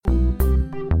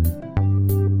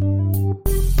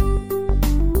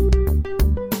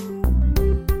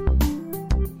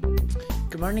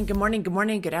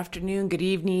morning, good afternoon, good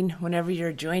evening, whenever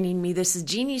you're joining me. This is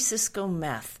Jeannie Cisco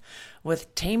Meth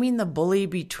with Taming the Bully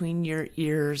Between Your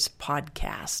Ears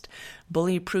podcast.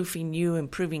 Bully-proofing you,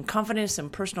 improving confidence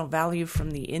and personal value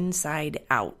from the inside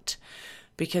out.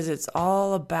 Because it's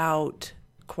all about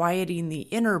quieting the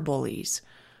inner bullies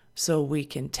so we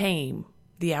can tame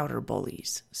the outer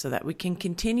bullies, so that we can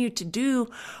continue to do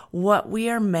what we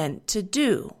are meant to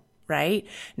do. Right?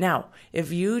 Now,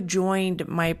 if you joined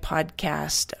my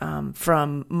podcast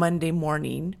from Monday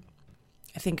morning,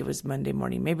 I think it was Monday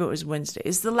morning, maybe it was Wednesday.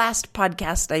 It's the last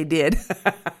podcast I did.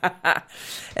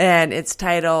 And it's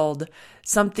titled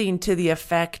something to the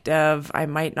effect of, I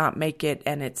might not make it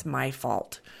and it's my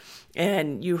fault.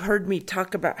 And you heard me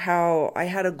talk about how I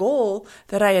had a goal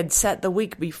that I had set the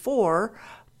week before,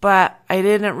 but I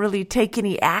didn't really take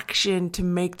any action to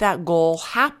make that goal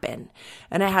happen.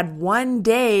 And I had one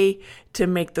day to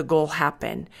make the goal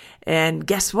happen. And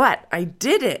guess what? I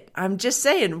did it. I'm just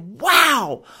saying,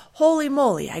 wow, holy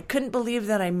moly. I couldn't believe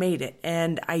that I made it.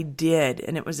 And I did.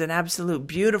 And it was an absolute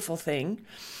beautiful thing.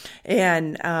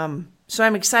 And so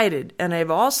I'm excited. And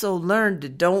I've also learned to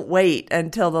don't wait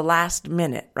until the last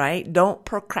minute, right? Don't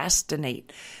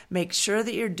procrastinate. Make sure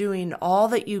that you're doing all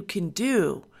that you can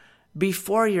do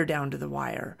before you're down to the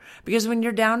wire. Because when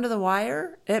you're down to the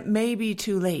wire, it may be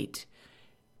too late.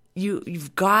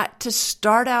 You've got to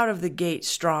start out of the gate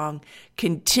strong,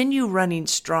 continue running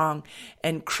strong,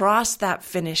 and cross that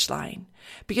finish line.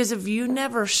 Because if you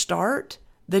never start,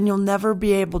 then you'll never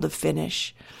be able to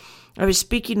finish. I was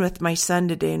speaking with my son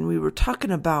today, and we were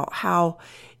talking about how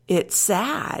it's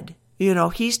sad. You know,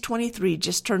 he's 23,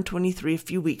 just turned 23 a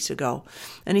few weeks ago.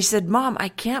 And he said, Mom, I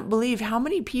can't believe how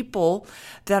many people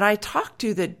that I talk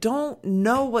to that don't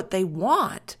know what they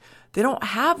want. They don't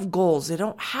have goals. They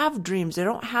don't have dreams. They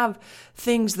don't have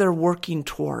things they're working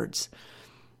towards.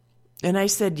 And I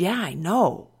said, yeah, I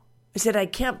know. I said, I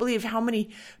can't believe how many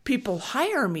people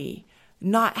hire me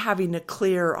not having a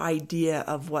clear idea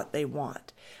of what they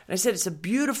want. And I said, it's a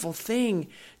beautiful thing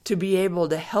to be able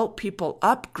to help people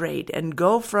upgrade and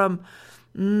go from,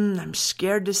 I'm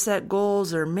scared to set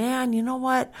goals, or man, you know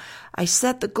what? I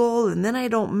set the goal and then I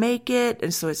don't make it.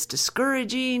 And so it's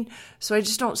discouraging. So I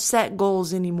just don't set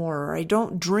goals anymore, or I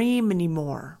don't dream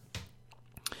anymore.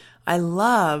 I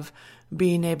love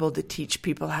being able to teach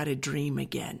people how to dream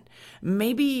again.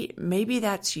 Maybe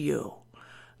that's you.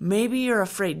 Maybe you're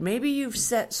afraid. Maybe you've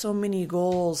set so many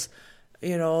goals,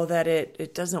 that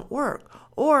it doesn't work.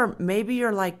 Or maybe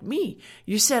you're like me.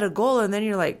 You set a goal and then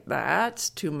you're like, that's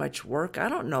too much work. I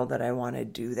don't know that I want to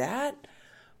do that.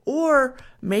 Or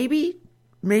maybe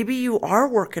you are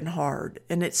working hard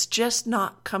and it's just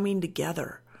not coming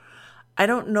together. I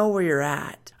don't know where you're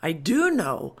at. I do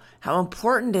know how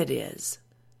important it is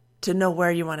to know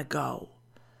where you want to go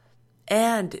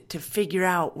and to figure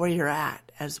out where you're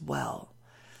at as well.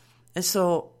 And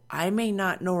so I may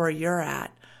not know where you're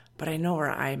at, but I know where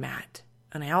I'm at.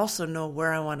 And I also know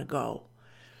where I want to go.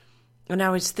 And I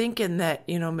was thinking that,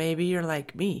 maybe you're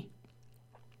like me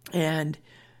and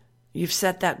you've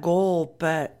set that goal,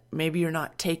 but maybe you're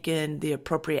not taking the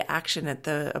appropriate action at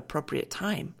the appropriate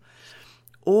time.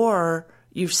 Or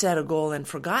you've set a goal and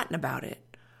forgotten about it.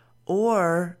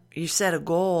 Or you set a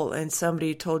goal and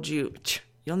somebody told you,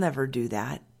 you'll never do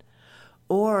that.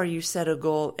 Or you set a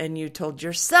goal and you told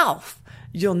yourself,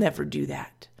 you'll never do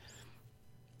that.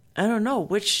 I don't know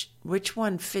which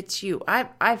one fits you.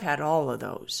 I've had all of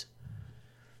those.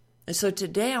 And so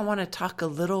today I want to talk a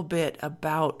little bit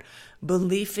about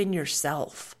belief in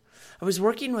yourself. I was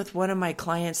working with one of my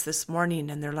clients this morning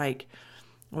and they're like,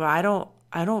 well,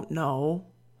 I don't know.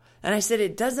 And I said,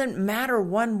 it doesn't matter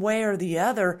one way or the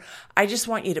other. I just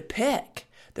want you to pick.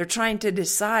 They're trying to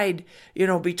decide,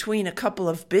 between a couple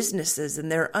of businesses and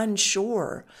they're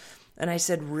unsure. And I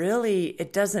said, really,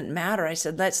 it doesn't matter. I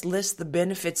said, let's list the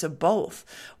benefits of both.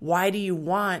 Why do you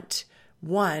want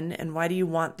one and why do you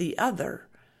want the other?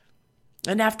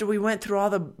 And after we went through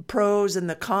all the pros and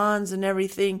the cons and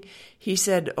everything, he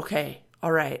said, okay,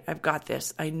 all right, I've got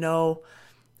this. I'm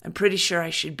pretty sure I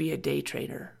should be a day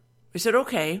trader. I said,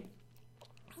 okay.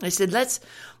 I said,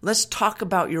 let's talk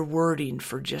about your wording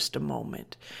for just a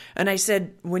moment. And I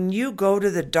said, when you go to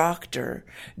the doctor,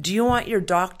 do you want your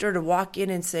doctor to walk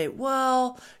in and say,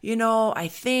 well, I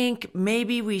think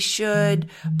maybe we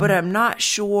should, but I'm not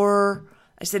sure.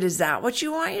 I said, is that what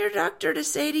you want your doctor to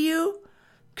say to you?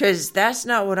 Because that's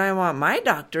not what I want my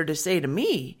doctor to say to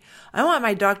me. I want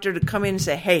my doctor to come in and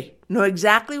say, hey, know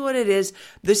exactly what it is.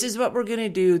 This is what we're going to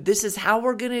do. This is how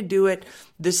we're going to do it.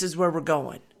 This is where we're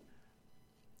going.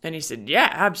 And he said, yeah,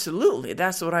 absolutely.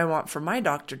 That's what I want for my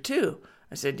doctor too.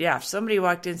 I said, yeah, if somebody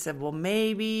walked in and said, well,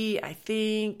 maybe, I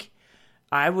think,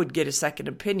 I would get a second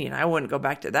opinion. I wouldn't go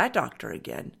back to that doctor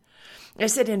again. I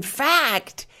said, in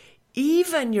fact,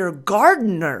 even your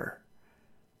gardener.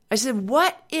 I said,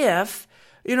 what if,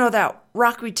 that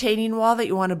rock retaining wall that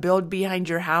you want to build behind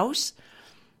your house?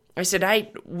 I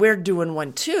said, we're doing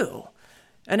one too.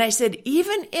 And I said,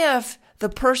 even if the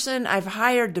person I've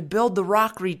hired to build the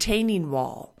rock retaining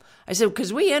wall, I said,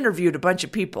 because we interviewed a bunch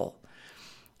of people,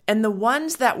 and the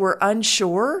ones that were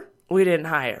unsure, we didn't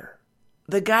hire.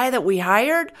 The guy that we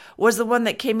hired was the one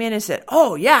that came in and said,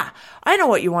 oh yeah, I know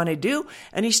what you want to do.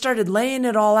 And he started laying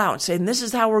it all out, saying, this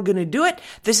is how we're going to do it.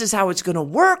 This is how it's going to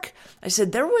work. I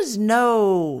said, there was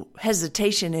no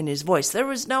hesitation in his voice. There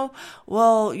was no,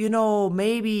 well,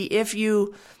 maybe if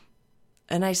you,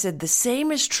 and I said, the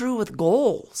same is true with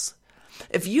goals.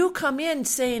 If you come in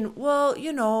saying, well,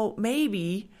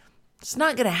 maybe it's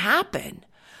not going to happen.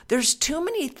 There's too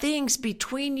many things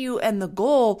between you and the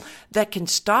goal that can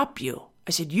stop you.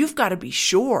 I said, you've got to be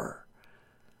sure.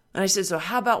 And I said, so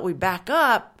how about we back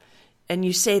up and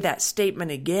you say that statement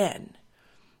again?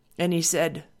 And he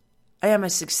said, I am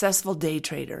a successful day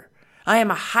trader. I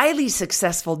am a highly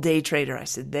successful day trader. I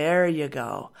said, there you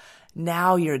go.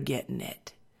 Now you're getting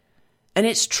it. And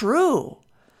it's true.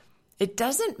 It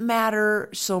doesn't matter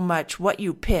so much what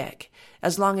you pick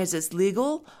as long as it's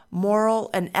legal, moral,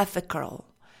 and ethical.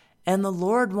 And the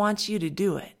Lord wants you to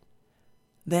do it.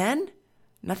 Then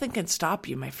nothing can stop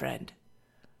you, my friend.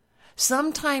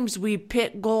 Sometimes we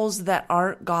pick goals that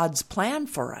aren't God's plan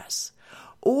for us,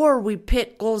 or we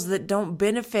pick goals that don't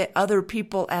benefit other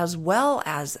people as well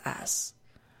as us.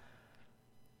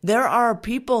 There are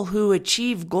people who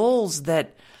achieve goals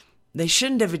that they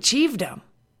shouldn't have achieved them.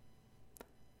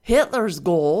 Hitler's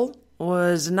goal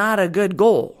was not a good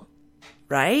goal,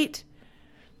 right?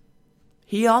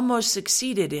 He almost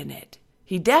succeeded in it.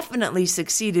 He definitely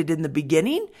succeeded in the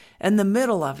beginning and the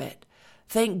middle of it.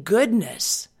 Thank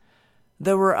goodness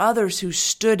there were others who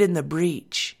stood in the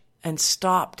breach and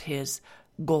stopped his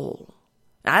goal.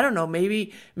 I don't know,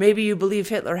 maybe you believe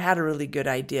Hitler had a really good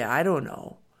idea. I don't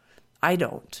know. I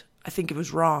don't. I think it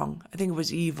was wrong. I think it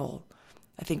was evil.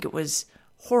 I think it was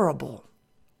horrible.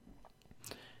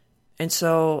 And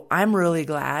so I'm really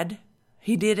glad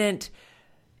he didn't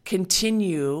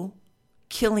continue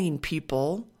killing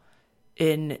people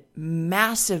in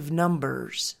massive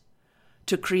numbers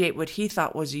to create what he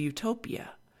thought was a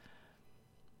utopia.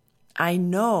 I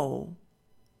know,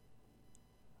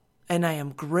 and I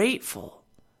am grateful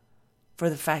for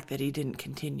the fact that he didn't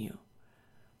continue.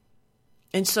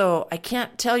 And so I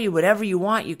can't tell you whatever you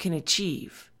want you can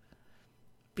achieve,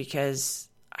 because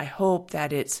I hope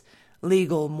that it's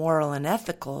legal, moral, and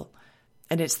ethical,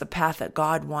 and it's the path that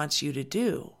God wants you to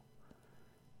do.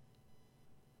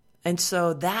 And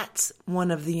so that's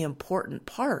one of the important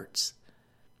parts.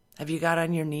 Have you got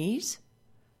on your knees?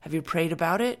 Have you prayed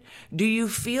about it? Do you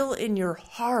feel in your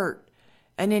heart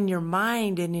and in your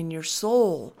mind and in your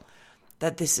soul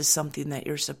that this is something that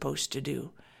you're supposed to do?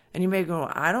 And you may go,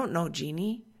 I don't know,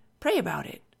 Jeannie. Pray about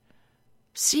it.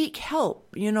 Seek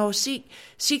help,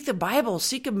 seek the Bible,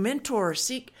 seek a mentor,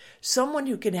 seek someone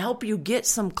who can help you get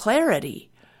some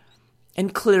clarity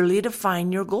and clearly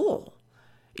define your goal.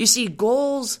 You see,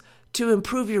 goals to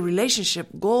improve your relationship,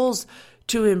 goals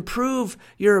to improve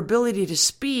your ability to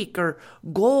speak, or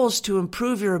goals to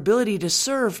improve your ability to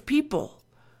serve people.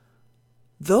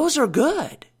 Those are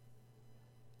good.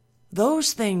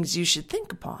 Those things you should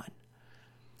think upon.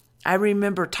 I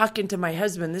remember talking to my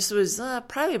husband. This was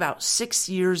probably about 6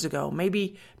 years ago,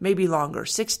 maybe longer,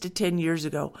 6 to 10 years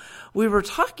ago. We were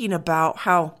talking about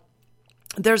how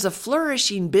there's a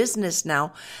flourishing business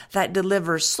now that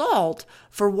delivers salt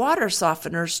for water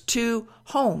softeners to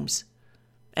homes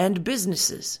and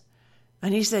businesses.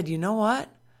 And he said, you know what?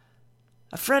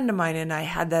 A friend of mine and I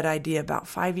had that idea about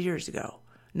 5 years ago.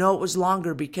 No, it was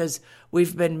longer because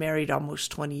we've been married almost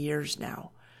 20 years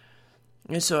now.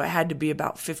 And so it had to be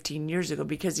about 15 years ago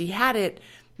because he had it,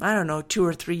 2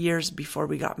 or 3 years before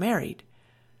we got married.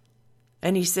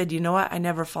 And he said, you know what? I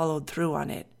never followed through on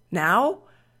it. Now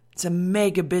it's a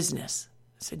mega business.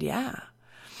 I said, yeah.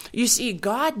 You see,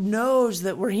 God knows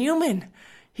that we're human.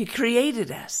 He created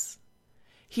us.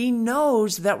 He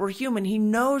knows that we're human. He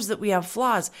knows that we have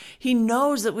flaws. He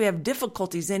knows that we have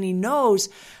difficulties, and he knows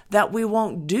that we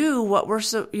won't do what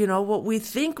what we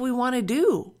think we want to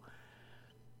do.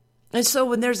 And so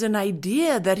when there's an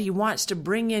idea that he wants to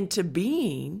bring into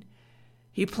being,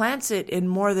 he plants it in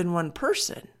more than one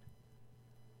person.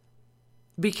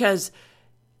 Because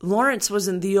Lawrence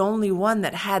wasn't the only one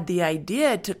that had the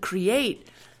idea to create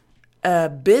a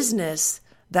business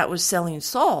that was selling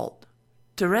salt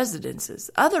to residences.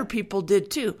 Other people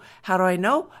did too. How do I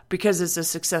know? Because it's a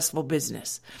successful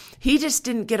business. He just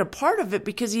didn't get a part of it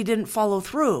because he didn't follow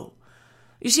through.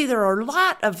 You see, there are a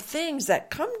lot of things that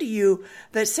come to you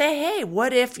that say, hey,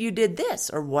 what if you did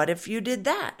this? Or what if you did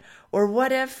that? Or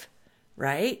what if,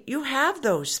 right? You have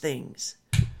those things.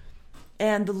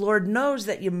 And the Lord knows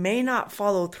that you may not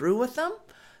follow through with them,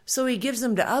 so he gives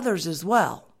them to others as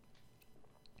well.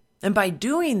 And by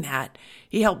doing that,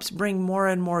 he helps bring more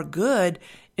and more good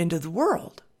into the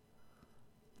world.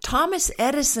 Thomas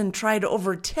Edison tried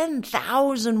over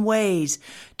 10,000 ways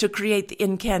to create the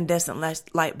incandescent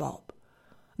light bulb.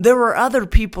 There were other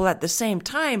people at the same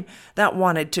time that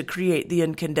wanted to create the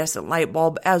incandescent light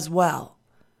bulb as well.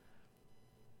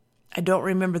 I don't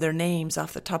remember their names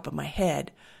off the top of my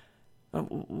head.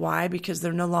 Why? Because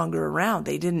they're no longer around.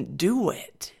 They didn't do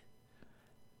it.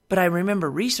 But I remember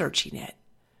researching it.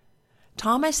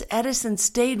 Thomas Edison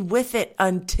stayed with it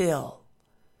until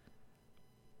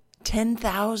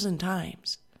 10,000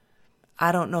 times.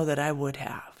 I don't know that I would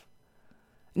have.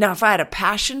 Now, if I had a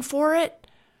passion for it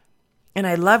and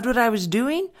I loved what I was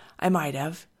doing, I might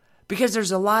have. Because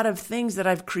there's a lot of things that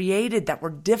I've created that were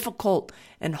difficult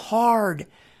and hard.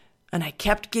 And I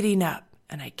kept getting up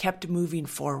and I kept moving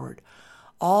forward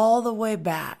all the way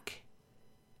back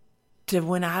to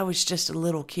when I was just a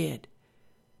little kid.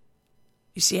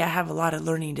 You see, I have a lot of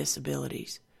learning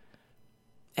disabilities,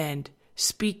 and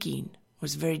speaking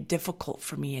was very difficult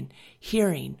for me, and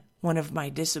hearing, one of my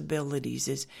disabilities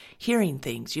is hearing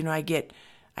things. You know, I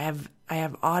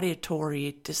have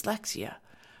auditory dyslexia,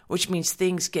 which means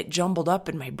things get jumbled up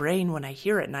in my brain when I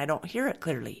hear it, and I don't hear it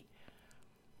clearly.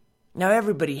 Now,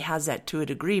 everybody has that to a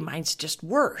degree. Mine's just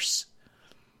worse.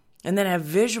 And then I have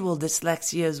visual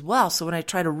dyslexia as well, so when I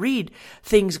try to read,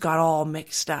 things got all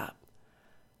mixed up.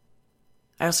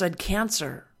 I also had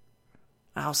cancer.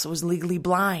 I also was legally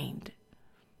blind.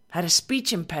 I had a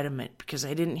speech impediment because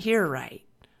I didn't hear right.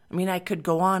 I mean, I could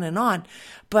go on,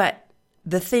 but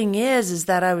the thing is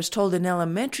that I was told in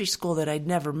elementary school that I'd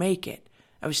never make it.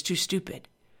 I was too stupid.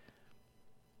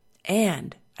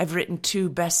 And I've written 2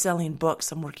 best-selling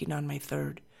books. I'm working on my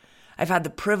 3rd. I've had the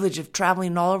privilege of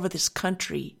traveling all over this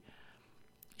country,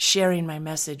 sharing my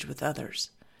message with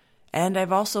others. And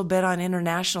I've also been on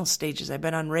international stages. I've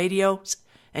been on radio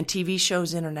and TV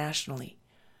shows internationally.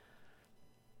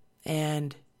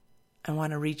 And I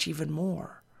want to reach even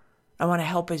more. I want to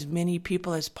help as many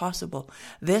people as possible.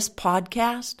 This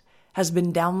podcast has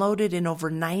been downloaded in over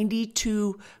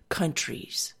 92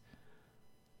 countries.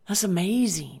 That's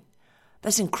amazing.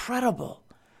 That's incredible.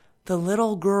 The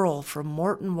little girl from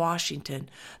Morton, Washington,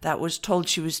 that was told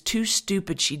she was too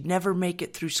stupid, she'd never make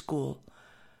it through school,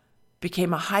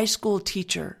 became a high school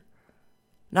teacher.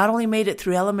 Not only made it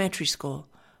through elementary school,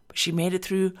 but she made it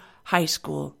through high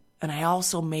school, and I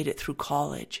also made it through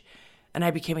college. And I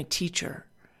became a teacher,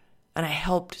 and I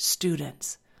helped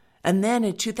students. And then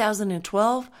in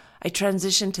 2012, I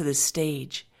transitioned to the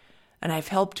stage, and I've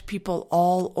helped people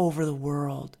all over the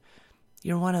world.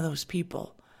 You're one of those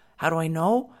people. How do I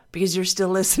know? Because you're still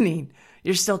listening.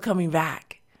 You're still coming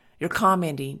back. You're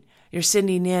commenting. You're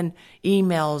sending in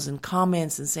emails and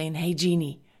comments and saying, hey,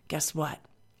 Jeannie, guess what?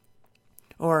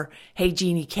 Or, hey,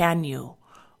 Jeannie, can you?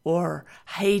 Or,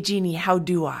 hey, Jeannie, how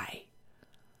do I?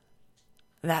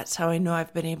 That's how I know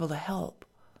I've been able to help.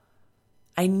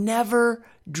 I never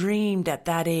dreamed at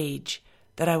that age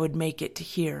that I would make it to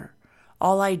here.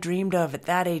 All I dreamed of at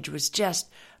that age was just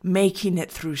making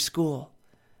it through school.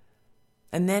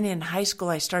 And then in high school,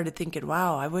 I started thinking,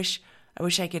 wow, I wish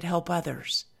I could help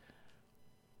others.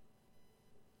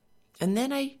 And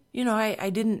then I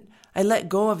let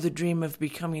go of the dream of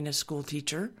becoming a school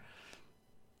teacher.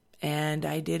 And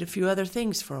I did a few other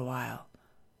things for a while.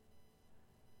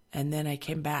 And then I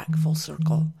came back full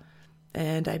circle,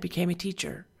 and I became a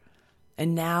teacher.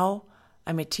 And now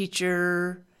I'm a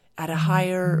teacher at a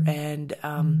higher and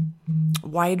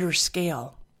wider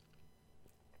scale.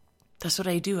 That's what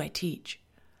I do. I teach.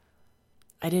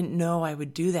 I didn't know I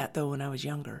would do that, though, when I was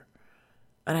younger.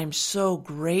 And I'm so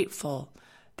grateful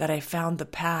that I found the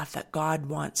path that God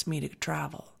wants me to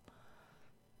travel.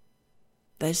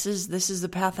 This is the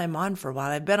path I'm on for a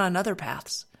while. I've been on other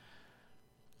paths.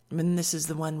 And this is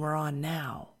the one we're on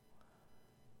now.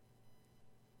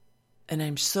 And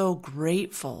I'm so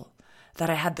grateful that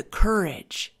I had the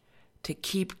courage to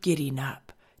keep getting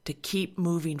up, to keep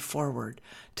moving forward,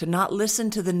 to not listen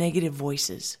to the negative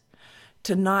voices,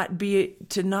 to not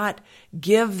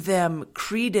give them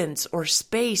credence or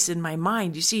space in my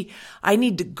mind. You see, I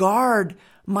need to guard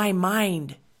my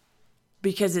mind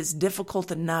because it's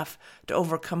difficult enough to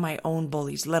overcome my own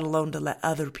bullies, let alone to let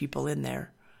other people in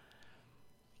there.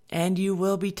 And you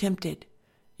will be tempted.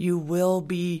 You will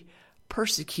be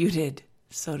persecuted,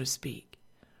 so to speak,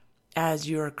 as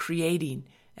you're creating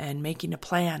and making a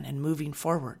plan and moving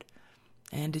forward.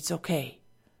 And it's okay.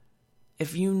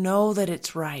 If you know that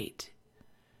it's right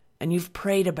and you've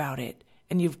prayed about it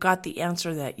and you've got the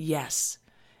answer that yes,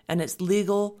 and it's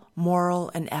legal,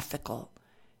 moral, and ethical,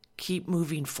 keep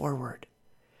moving forward.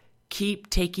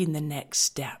 Keep taking the next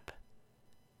step.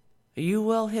 You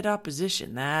will hit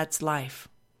opposition. That's life.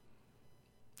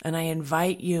 And I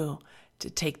invite you to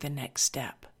take the next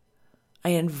step. I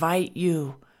invite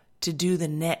you to do the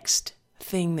next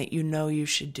thing that you know you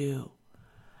should do.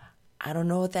 I don't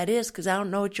know what that is because I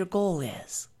don't know what your goal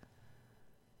is.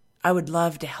 I would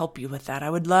love to help you with that.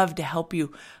 I would love to help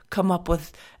you come up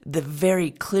with the very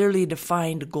clearly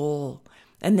defined goal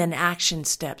and then action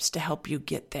steps to help you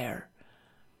get there.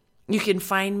 You can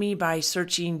find me by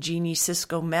searching Jeannie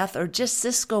Cisco Meth or just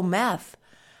Cisco Meth.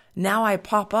 Now I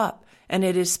pop up and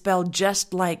it is spelled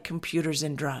just like computers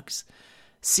and drugs.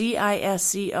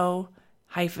 CISCO-METH.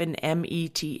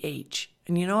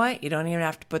 And you know what? You don't even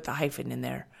have to put the hyphen in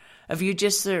there. If you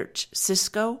just search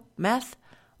Cisco Meth,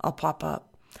 I'll pop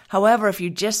up. However, if you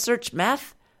just search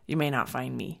meth, you may not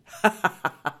find me.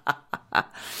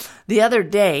 The other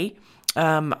day,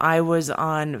 I was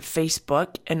on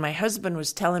Facebook and my husband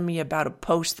was telling me about a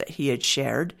post that he had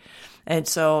shared. And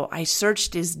so I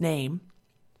searched his name.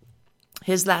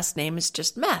 His last name is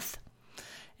just Meth.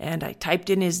 And I typed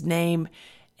in his name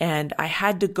and I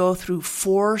had to go through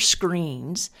 4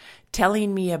 screens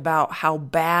telling me about how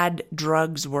bad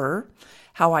drugs were,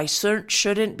 how I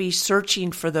shouldn't be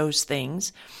searching for those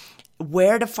things,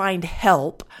 where to find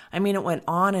help. I mean, it went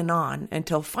on and on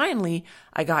until finally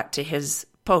I got to his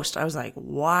post. I was like,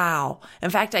 wow. In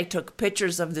fact, I took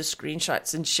pictures of the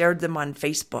screenshots and shared them on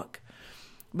Facebook.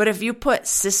 But if you put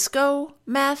Cisco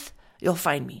Meth, you'll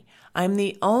find me. I'm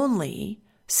the only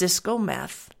Cisco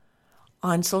Meth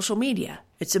on social media.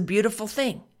 It's a beautiful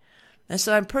thing. And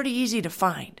so I'm pretty easy to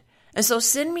find. And so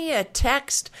send me a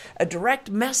text, a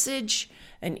direct message,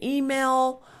 an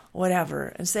email,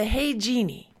 whatever, and say, hey,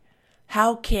 Jeannie,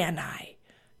 how can I?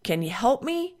 Can you help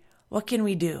me? What can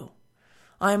we do?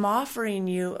 I'm offering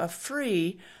you a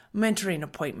free mentoring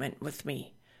appointment with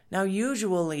me. Now,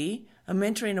 usually, a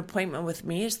mentoring appointment with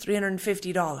me is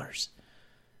 $350.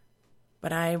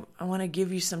 But I want to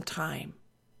give you some time.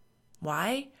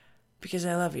 Why? Because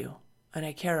I love you, and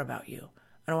I care about you.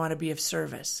 I want to be of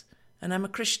service. And I'm a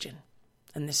Christian,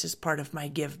 and this is part of my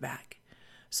give back.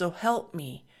 So help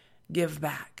me give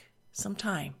back some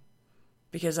time,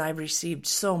 because I've received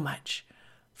so much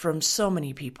from so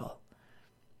many people.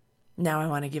 Now I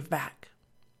want to give back.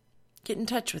 Get in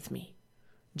touch with me.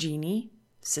 Jeannie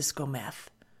Cisco Meth,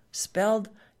 spelled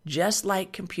just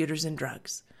like computers and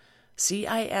drugs.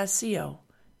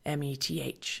 CISCOMETH.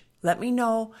 Let me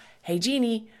know, hey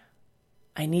Jeannie,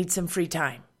 I need some free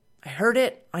time. I heard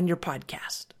it on your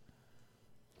podcast.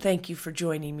 Thank you for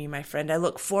joining me, my friend. I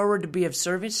look forward to be of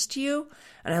service to you,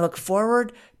 and I look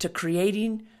forward to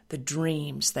creating the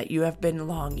dreams that you have been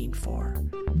longing for.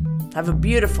 Have a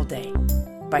beautiful day.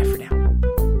 Bye for now.